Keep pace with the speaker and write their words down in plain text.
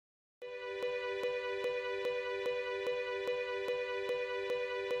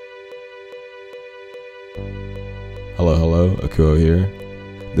Hello, Akuo here.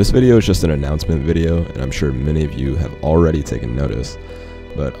 This video is just an announcement video, and I'm sure many of you have already taken notice,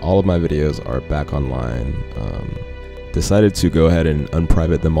 but all of my videos are back online. Decided to go ahead and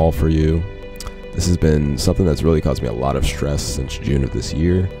unprivate them all for you. This has been something that's really caused me a lot of stress since June of this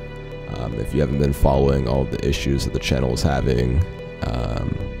year. If you haven't been following all of the issues that the channel is having,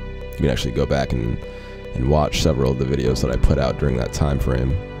 you can actually go back and watch several of the videos that I put out during that time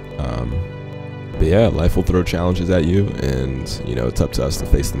frame. But yeah, life will throw challenges at you, and it's up to us to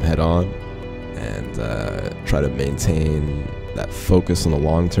face them head on and try to maintain that focus on the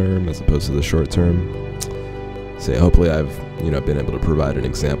long term as opposed to the short term. So yeah, hopefully I've been able to provide an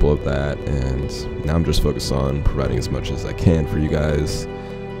example of that, and now I'm just focused on providing as much as I can for you guys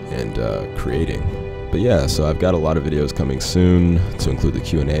and creating. But yeah, so I've got a lot of videos coming soon, to include the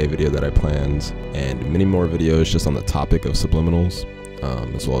Q&A video that I planned, and many more videos just on the topic of subliminals,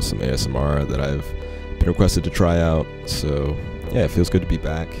 as well as some ASMR that I've been requested to try out. So yeah, it feels good to be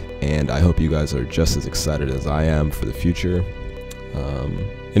back, and I hope you guys are just as excited as I am for the future.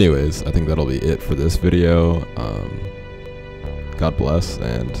 Anyways, I think that'll be it for this video. God bless,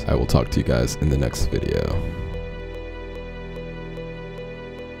 and I will talk to you guys in the next video.